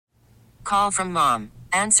call from mom.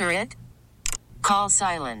 Answer it. Call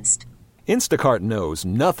silenced. Instacart knows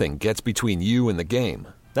nothing gets between you and the game.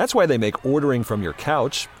 That's why they make ordering from your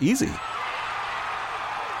couch easy.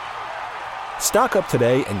 Stock up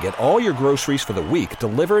today and get all your groceries for the week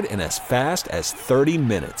delivered in as fast as 30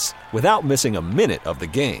 minutes without missing a minute of the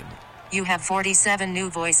game. You have 47 new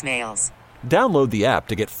voicemails. Download the app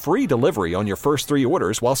to get free delivery on your first 3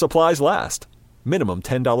 orders while supplies last. Minimum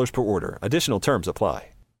 $10 per order. Additional terms apply.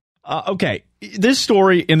 Okay, this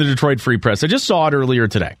story in the Detroit Free Press, I just saw it earlier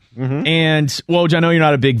today. Mm-hmm. And, Woj, I know you're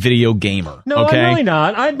not a big video gamer. No, okay? I'm really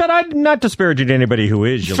not. But I'm not disparaging anybody who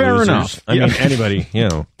is. Fair losers. enough. I mean, anybody,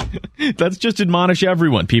 Let's just admonish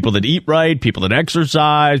everyone. People that eat right, people that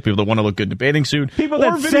exercise, people that want to look good in a bathing suit. People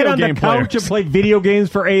that sit on the couch and play video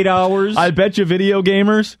games for 8 hours. I bet you video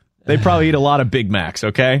gamers, they probably eat a lot of Big Macs,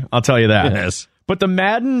 okay? I'll tell you that. Yes. But the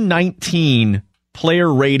Madden 19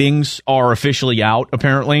 player ratings are officially out,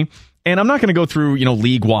 apparently. And I'm not going to go through,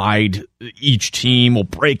 league-wide, each team. We'll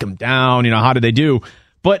break them down, how did they do?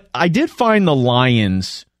 But I did find the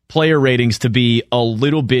Lions player ratings to be a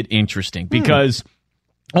little bit interesting because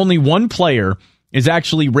only one player is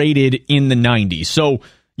actually rated in the 90s. So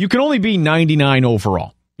you can only be 99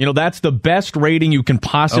 overall. That's the best rating you can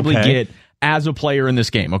possibly get as a player in this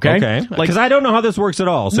game, okay? Okay. Because I don't know how this works at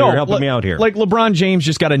all, so you're helping me out here. Like LeBron James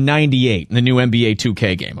just got a 98 in the new NBA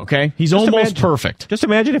 2K game, okay? He's almost perfect. Just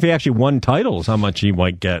imagine if he actually won titles, how much he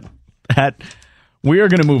might get. We are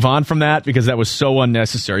going to move on from that because that was so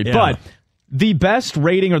unnecessary. Yeah. But the best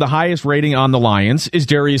rating or the highest rating on the Lions is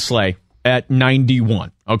Darius Slay at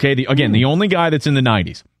 91, okay? The only guy that's in the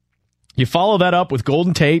 90s. You follow that up with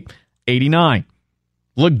Golden Tate, 89.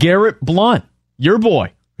 LeGarrette Blount, your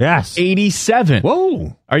boy. Yes. 87.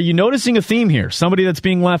 Whoa. Are you noticing a theme here? Somebody that's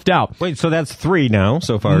being left out. Wait, so that's 3 now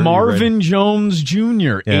so far. Marvin Jones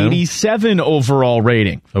Jr., 87 overall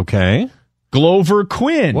rating. Okay. Glover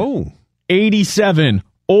Quinn, 87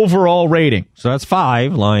 overall rating. So that's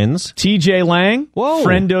 5 Lions. TJ Lang,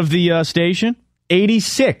 friend of the station,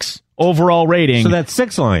 86 overall rating. So that's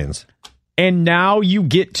 6 Lions. And now you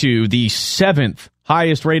get to the 7th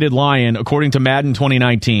highest rated Lion, according to Madden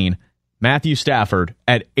 2019, Matthew Stafford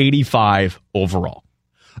at 85 overall.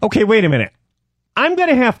 Okay, wait a minute. I'm going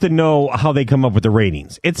to have to know how they come up with the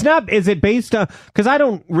ratings. It's not, is it based on, because I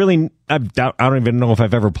don't even know if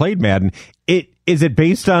I've ever played Madden. Is it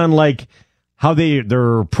based on like how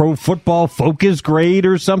their pro football focus grade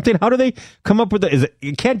or something? How do they come up with it?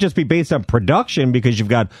 It can't just be based on production because you've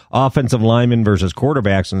got offensive linemen versus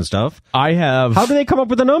quarterbacks and stuff. How do they come up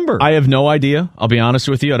with a number? I have no idea. I'll be honest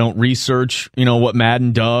with you. I don't research, what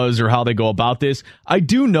Madden does or how they go about this. I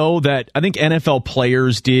do know that I think NFL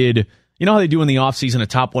players did, how they do in the offseason, a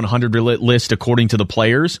top 100 list according to the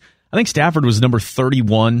players. I think Stafford was number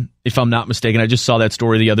 31, if I'm not mistaken. I just saw that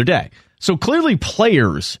story the other day. So clearly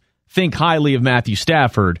players think highly of Matthew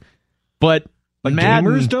Stafford, but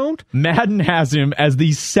gamers don't? Madden has him as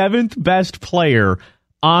the 7th best player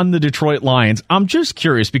on the Detroit Lions. I'm just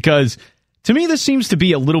curious because to me this seems to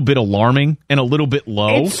be a little bit alarming and a little bit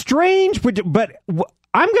low. It's strange, but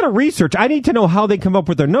I'm going to research. I need to know how they come up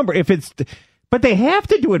with their number. But they have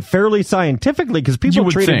to do it fairly scientifically because people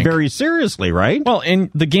treat it very seriously, right? Well, and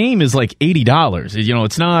the game is like $80.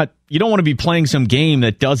 It's not, you don't want to be playing some game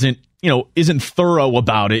that doesn't, isn't thorough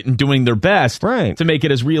about it and doing their best to make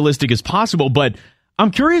it as realistic as possible. But I'm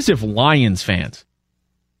curious if Lions fans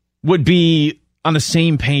would be on the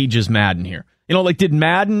same page as Madden here. Did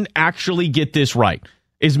Madden actually get this right?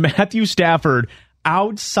 Is Matthew Stafford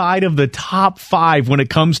outside of the top 5 when it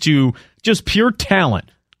comes to just pure talent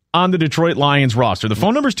on the Detroit Lions roster? The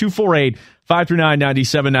phone number is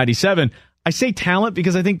 248-539-9797. I say talent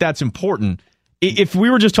because I think that's important. If we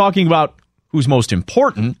were just talking about who's most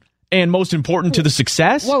important and most important to the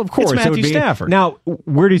success, well, of course, it's Matthew Stafford. Now,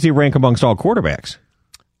 where does he rank amongst all quarterbacks?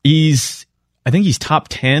 I think he's top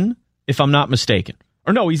 10, if I'm not mistaken.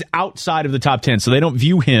 Or no, he's outside of the top 10, so they don't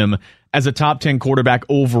view him as a top 10 quarterback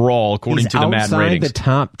overall, according to the Madden ratings. Outside the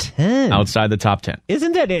top 10? Outside the top 10.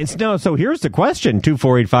 Isn't that? So here's the question.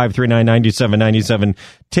 248-539-9797.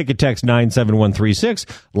 Ticket text 97136.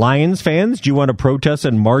 Lions fans, do you want to protest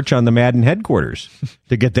and march on the Madden headquarters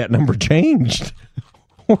to get that number changed?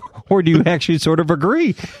 Or do you actually sort of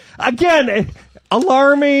agree? Again,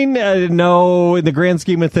 alarming? No. In the grand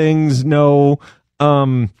scheme of things, no.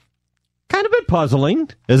 Kind of a bit puzzling,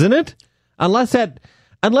 isn't it? Unless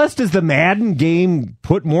does the Madden game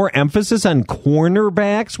put more emphasis on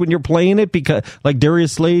cornerbacks when you're playing it, because like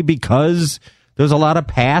Darius Slay, because there's a lot of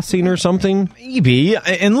passing or something? Maybe.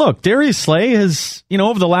 And look, Darius Slay has,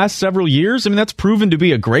 over the last several years, that's proven to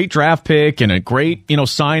be a great draft pick and a great,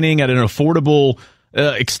 signing at an affordable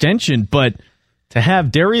extension, but to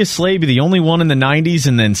have Darius Slay be the only one in the 90s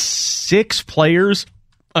and then 6 players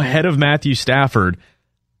ahead of Matthew Stafford,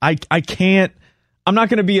 I can't. I'm not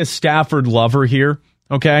going to be a Stafford lover here,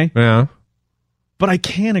 okay? Yeah. But I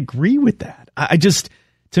can't agree with that.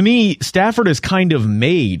 To me, Stafford has kind of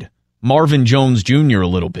made Marvin Jones Jr. a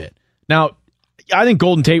little bit. Now, I think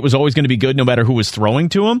Golden Tate was always going to be good no matter who was throwing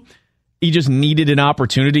to him. He just needed an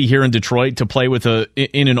opportunity here in Detroit to play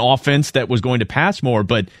in an offense that was going to pass more.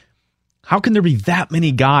 But how can there be that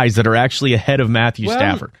many guys that are actually ahead of Matthew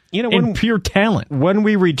Stafford in pure talent? When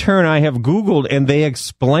we return, I have Googled, and they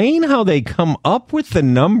explain how they come up with the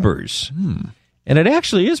numbers. And it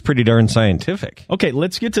actually is pretty darn scientific. Okay,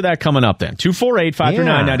 let's get to that coming up then.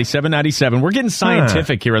 248-539-9797. We're getting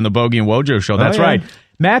scientific here on the Bogey and Wojo show. That's right.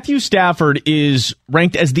 Matthew Stafford is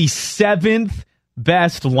ranked as the 7th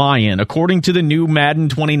best Lion, according to the new Madden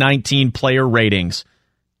 2019 player ratings.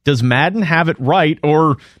 Does Madden have it right,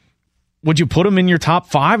 or would you put him in your top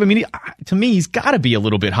 5? I mean, to me, he's got to be a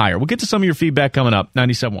little bit higher. We'll get to some of your feedback coming up.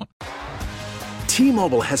 97.1.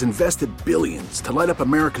 T-Mobile has invested billions to light up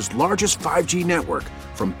America's largest 5G network,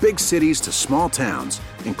 from big cities to small towns,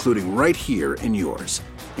 including right here in yours.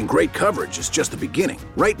 And great coverage is just the beginning.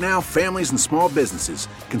 Right now, families and small businesses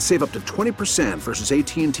can save up to 20% versus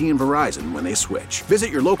AT&T and Verizon when they switch.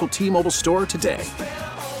 Visit your local T-Mobile store today.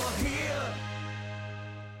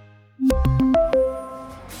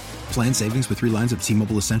 Plan savings with 3 lines of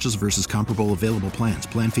T-Mobile Essentials versus comparable available plans.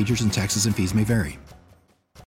 Plan features and taxes and fees may vary.